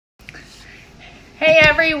Hey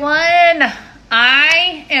everyone,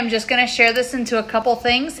 I am just going to share this into a couple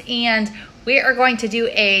things, and we are going to do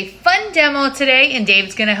a fun demo today, and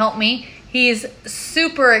Dave's going to help me. He's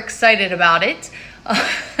super excited about it.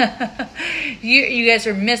 You guys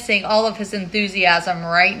are missing all of his enthusiasm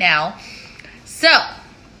right now. So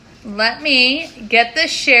let me get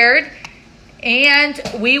this shared and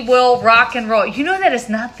we will rock and roll. You know that is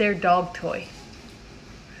not their dog toy.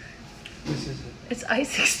 This is it. It's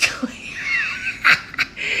Isaac's toy.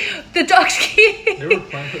 The dog's key. They were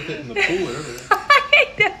playing with it in the pool earlier. I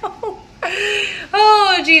know.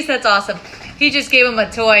 Oh, geez, that's awesome. He just gave him a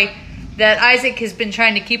toy that Isaac has been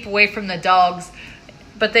trying to keep away from the dogs,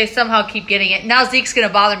 but they somehow keep getting it. Now Zeke's going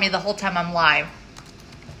to bother me the whole time I'm live.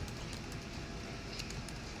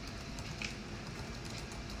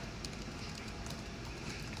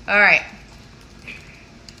 All right.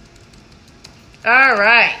 All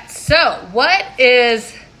right. So, what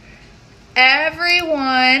is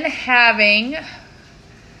everyone having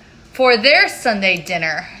for their Sunday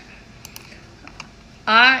dinner?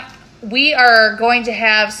 We are going to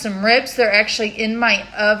have some ribs. They're actually in my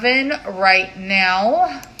oven right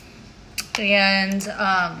now. And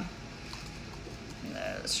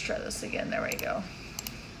let's try this again. There we go.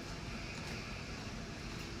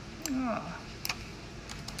 Oh.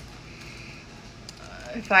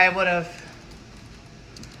 If I would have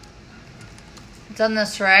done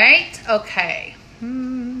this right. Okay.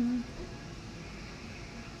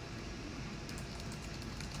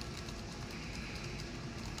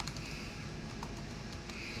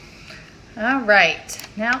 All right.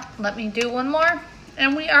 Now let me do one more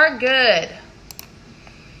and we are good.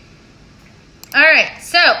 All right.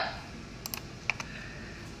 So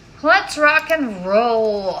let's rock and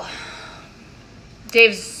roll.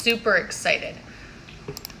 Dave's super excited.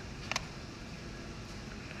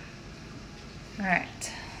 All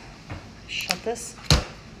right, shut this.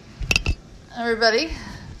 Everybody,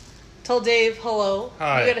 tell Dave hello.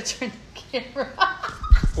 Hi. You gotta turn the camera.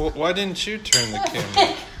 Well, why didn't you turn the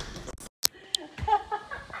camera?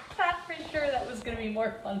 I thought for sure that was gonna be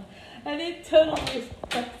more fun, and it totally was.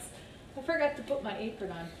 I forgot to put my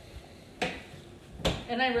apron on,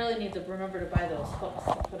 and I really need to remember to buy those hooks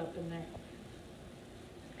to put up in there,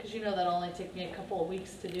 because you know that'll only take me a couple of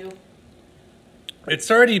weeks to do.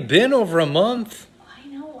 It's already been over a month. I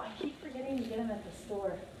know. I keep forgetting to get them at the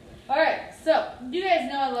store. All right. So, you guys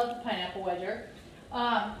know I love the pineapple wedger.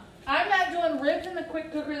 I'm not doing ribs in the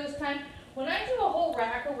quick cooker this time. When I do a whole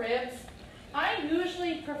rack of ribs, I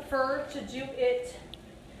usually prefer to do it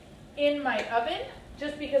in my oven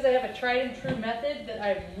just because I have a tried and true method that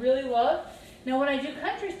I really love. Now, when I do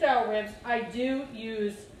country style ribs, I do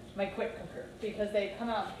use my quick cooker because they come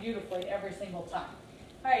out beautifully every single time.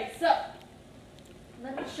 All right. So,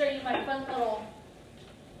 let me show you my fun little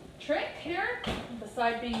trick here,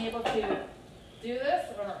 besides being able to do this.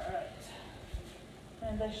 All right.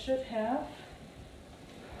 And I should have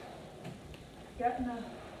gotten a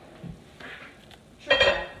trick.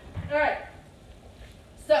 All right.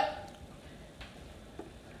 So,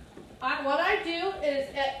 what I do is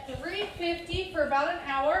at 350 for about an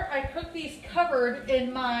hour, I cook these covered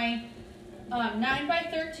in my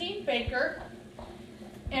 9x13 baker.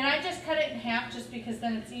 And I just cut it in half just because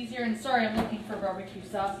then it's easier. And sorry, I'm looking for barbecue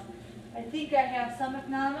sauce. I think I have some. If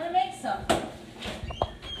not, I'm going to make some.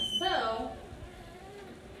 So,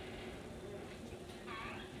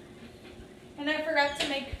 and I forgot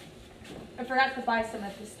to buy some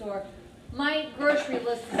at the store. My grocery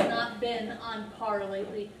list has not been on par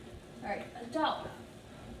lately. All right, $1.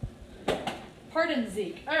 Pardon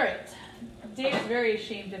Zeke. All right, Dave's very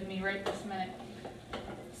ashamed of me right this minute.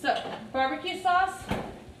 So, barbecue sauce.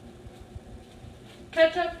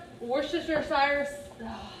 Ketchup, Worcestershire,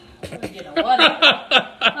 stop your laughing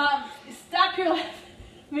at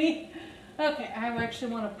me. Okay, I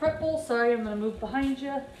actually want a prep bowl. Sorry, I'm going to move behind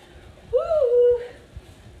you. Woo!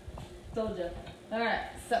 Told you.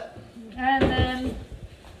 Alright, so, and then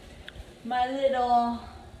my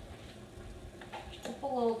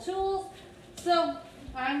couple little tools. So,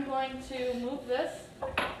 I'm going to move this,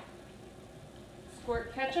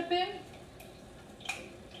 squirt ketchup in.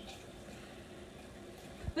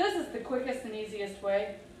 This is the quickest and easiest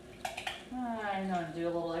way. I'm going to do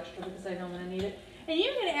a little extra because I know I'm going to need it. And you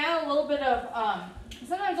can add a little bit of,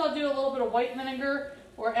 sometimes I'll do a little bit of white vinegar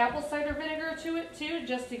or apple cider vinegar to it too,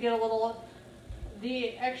 just to get a little,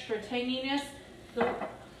 the extra tanginess.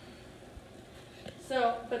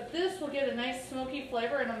 But this will get a nice smoky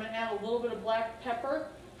flavor, and I'm going to add a little bit of black pepper.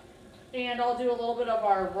 And I'll do a little bit of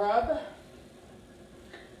our rub.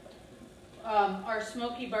 Our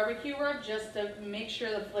smoky barbecue rub just to make sure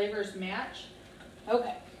the flavors match.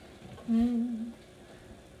 Okay.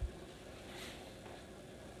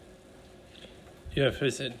 Yeah,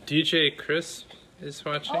 is it DJ Chris is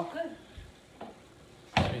watching? Oh, good.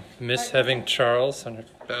 Miss having Charles on her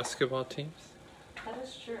basketball teams. That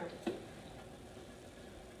is true.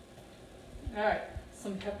 All right,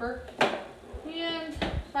 some pepper and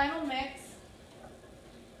final mix.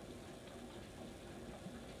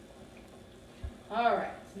 All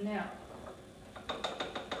right, now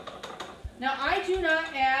I do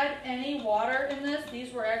not add any water in this.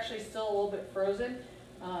 These were actually still a little bit frozen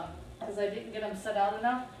because I didn't get them set out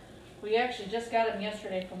enough. We actually just got them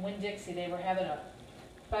yesterday from Winn-Dixie. They were having a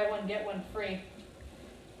buy one, get one free.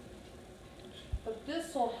 But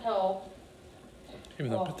this will help.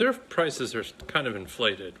 Even though, but their prices are kind of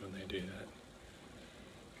inflated when they do that.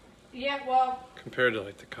 Yeah, well. Compared to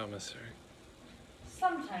like the commissary.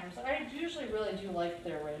 Sometimes. I usually really do like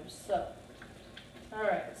their ribs. So, all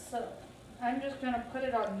right. So, I'm just going to put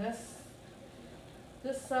it on this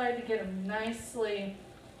side to get them nicely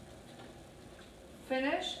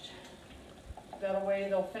finished. That way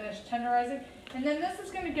they'll finish tenderizing. And then this is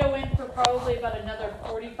going to go in for probably about another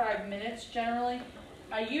 45 minutes generally.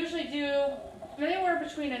 I usually do anywhere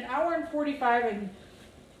between an hour and 45 and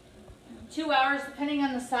 2 hours depending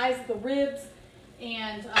on the size of the ribs.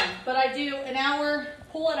 And but I do an hour,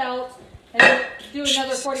 pull it out, and then do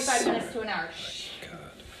another 45 minutes to an hour. God.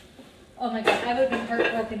 Oh my God, I would have been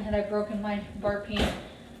heartbroken had I broken my bar peen. I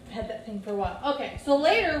had that thing for a while. Okay, so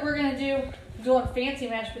later we're going to do fancy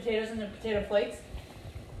mashed potatoes and then potato flakes.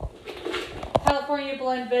 California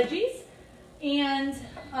blend veggies. And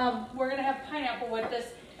we're going to have pineapple with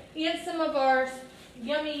this. And some of our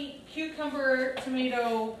yummy cucumber,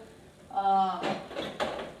 tomato,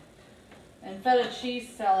 and feta cheese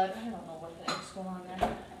salad. I don't know what the heck's going on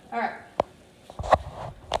there. All right.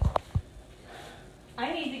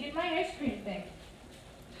 I need to get my ice cream thing.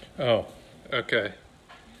 Oh, okay.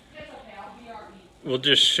 That's okay, I'll be already. We'll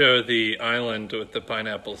just show the island with the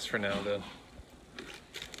pineapples for now then.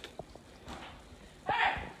 All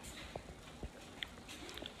right.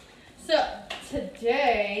 So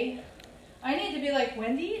today, I need to be like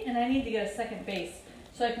Wendy, and I need to get a second base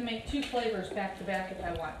so I can make 2 flavors back to back if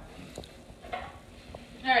I want.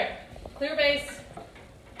 All right, clear base,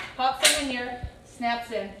 pops in here,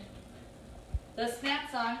 snaps in. This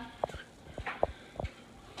snaps on.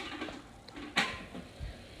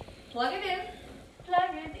 Plug it in,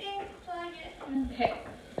 plug it in, plug it in. Okay.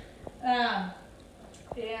 And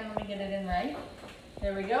let me get it in right.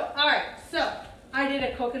 There we go. All right, so I did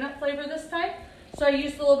a coconut flavor this time. So I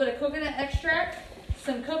used a little bit of coconut extract,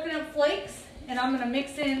 some coconut flakes, and I'm gonna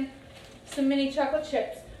mix in some mini chocolate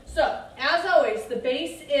chips. So, as always, the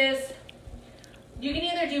base is, you can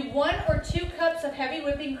either do 1 or 2 cups of heavy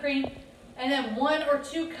whipping cream, and then 1 or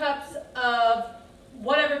 2 cups of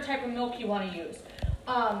whatever type of milk you want to use.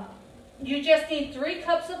 You just need 3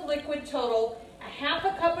 cups of liquid total, a half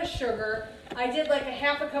a cup of sugar. I did like a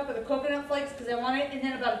half a cup of the coconut flakes because I want it, and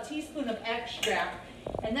then about a teaspoon of extract,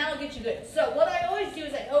 and that'll get you good. So what I always do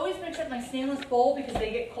is I always mix up my stainless bowl because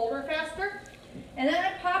they get colder faster, and then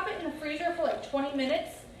I pop it in the freezer for like 20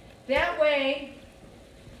 minutes. That way,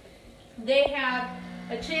 they have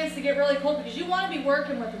a chance to get really cold because you want to be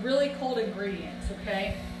working with really cold ingredients,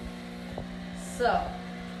 okay? So,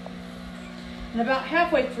 and about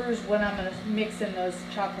halfway through is when I'm going to mix in those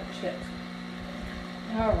chocolate chips.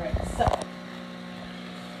 All right, so.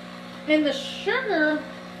 And the sugar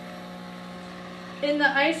in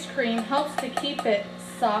the ice cream helps to keep it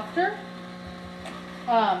softer.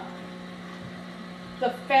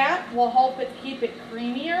 The fat will help it keep it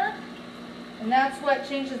creamier, and that's what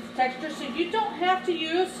changes the texture. So you don't have to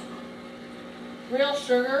use real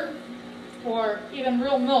sugar or even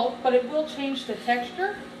real milk, but it will change the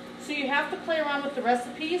texture. So you have to play around with the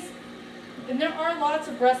recipes. And there are lots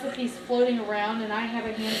of recipes floating around, and I have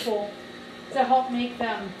a handful to help make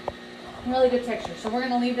them really good texture. So we're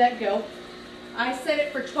going to leave that go. I set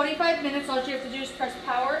it for 25 minutes. All you have to do is press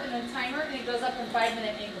power and then timer, and it goes up in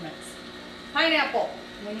 5-minute increments. Pineapple.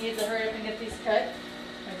 We need to hurry up and get these cut.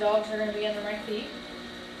 My dogs are going to be under my feet.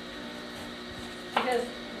 Because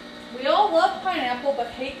we all love pineapple, but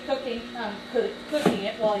hate cooking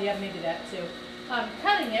it. Well, yeah, maybe that too.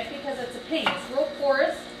 Cutting it because it's a pain. It's real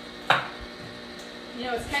porous. You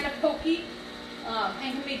know, it's kind of pokey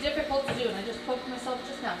and can be difficult to do. And I just poked myself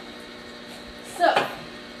just now. So,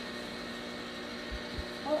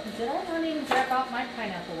 oh, did I not even grab out my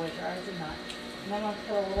pineapple wedger? I did not. And I'm going to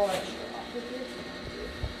put a little extra off with here.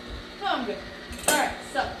 No, I'm good. Alright,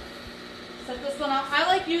 so set this one off. I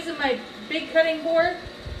like using my big cutting board.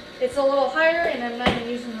 It's a little higher, and I'm not even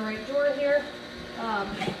using the right drawer here.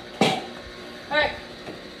 Alright,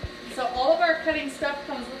 so all of our cutting stuff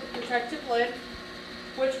comes with a protective lid.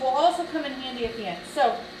 which will also come in handy at the end.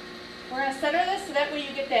 So we're going to center this so that way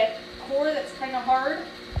you get that core that's kind of hard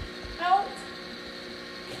out.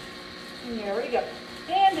 And there we go.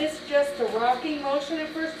 And it's just a rocking motion at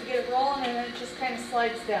first to get it rolling, and then it just kind of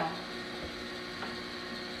slides down.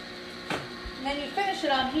 And then you finish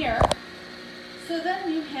it on here. So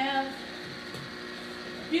then you have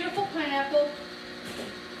beautiful pineapple.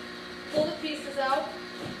 Pull the pieces out.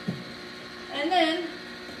 And then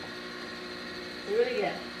do it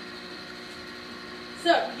again.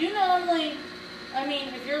 So you normally, I mean,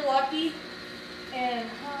 if you're lucky, and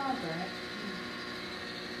oh, darn it.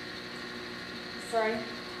 Sorry,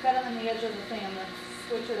 got it on the edge of the thing. I'm going to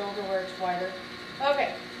switch it over where it's wider.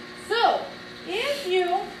 Okay, so if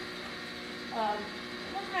you,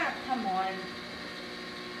 come on.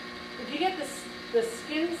 If you get the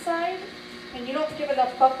skin side and you don't give it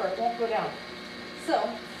enough buffer, it won't go down. So,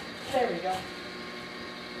 there we go.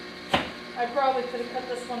 I probably could have cut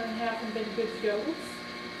this one in half and been good to go. Oops,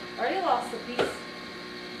 already lost a piece.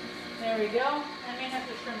 There we go. I may have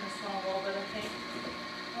to trim this one a little bit, I think.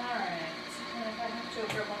 Alright. And if I have to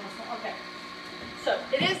grab one of this one. Okay. So,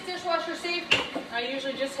 it is dishwasher safe. I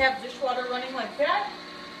usually just have dishwater running like that.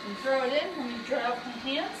 And throw it in when you dry out my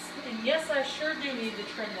hands. And yes, I sure do need to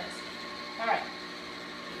trim this. Alright.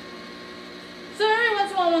 So every once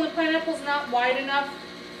in a while when the pineapple's not wide enough,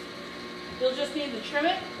 you'll just need to trim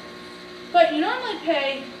it. But you normally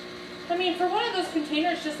pay, I mean, for one of those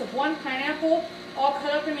containers just of one pineapple all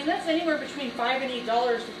cut up, I mean, that's anywhere between $5 and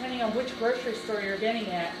 $8 depending on which grocery store you're getting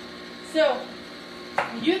at. So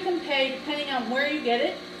you can pay, depending on where you get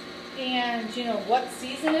it and, you know, what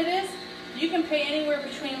season it is, you can pay anywhere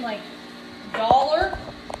between like $1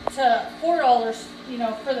 to $4, you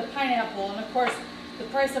know, for the pineapple. And of course, the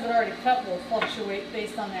price of it already cut will fluctuate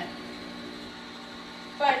based on that.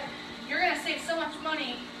 But you're going to save so much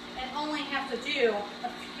money and only have to do a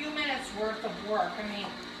few minutes worth of work. I mean,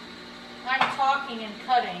 I'm talking and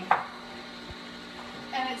cutting,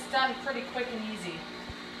 and it's done pretty quick and easy.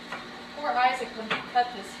 Poor Isaac, when he cut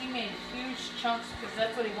this, he made huge chunks because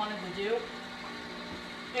that's what he wanted to do.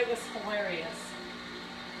 It was hilarious.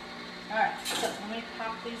 Alright, so let me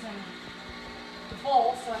pop these in the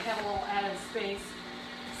bowl so I have a little added space.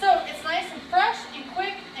 So it's nice and fresh and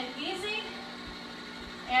quick and easy.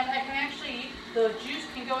 And I can actually, the juice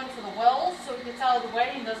can go into the wells so it gets out of the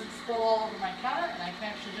way and doesn't spill all over my counter. And I can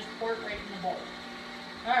actually just pour it right in the bowl.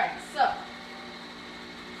 Alright, so.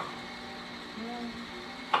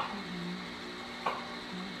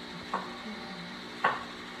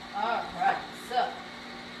 Alright, so.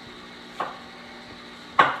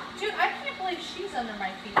 Dude, I can't believe she's under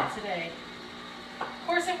my feet today. Of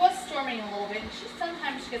course, it was storming a little bit, and she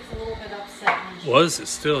sometimes gets a little bit upset. When it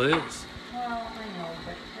still is. Well, I know,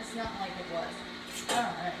 but it's not like it was.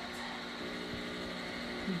 Alright.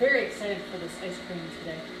 I'm very excited for this ice cream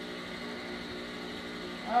today.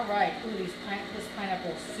 Alright. Ooh, this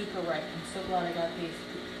pineapple is super ripe. I'm so glad I got these.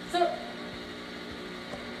 So,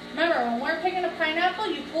 remember, when we're picking a pineapple,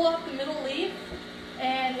 you pull out the middle leaf,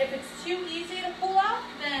 and if it's too easy to pull out,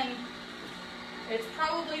 then it's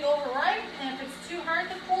probably overripe, and if it's too hard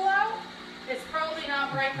to pull out, it's probably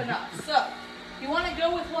not ripe enough. So, you want to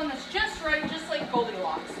go with one that's just right, just like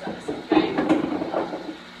Goldilocks does, okay? My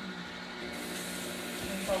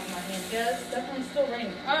hand. Yeah, it's definitely still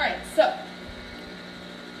raining. Alright, so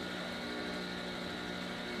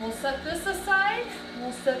we'll set this aside,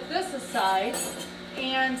 we'll set this aside,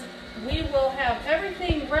 and we will have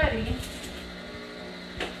everything ready.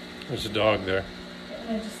 There's a dog there.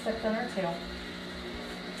 And I just stepped on her tail.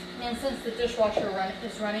 And since the dishwasher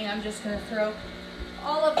is running, I'm just going to throw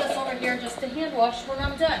all of this over here just to hand wash when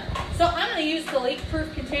I'm done. So I'm going to use the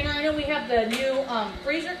leak-proof container. I know we have the new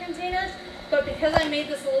freezer containers, but because I made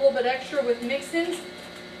this a little bit extra with mix-ins,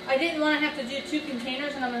 I didn't want to have to do 2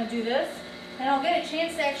 containers, and I'm going to do this. And I'll get a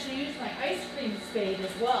chance to actually use my ice cream spade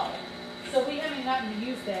as well. So we haven't gotten to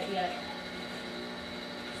use that yet.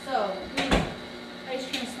 So, ice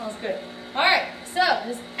cream smells good. Alright, so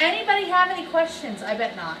does anybody have any questions? I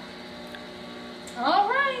bet not.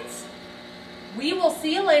 Alright. We will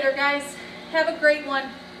see you later, guys. Have a great one.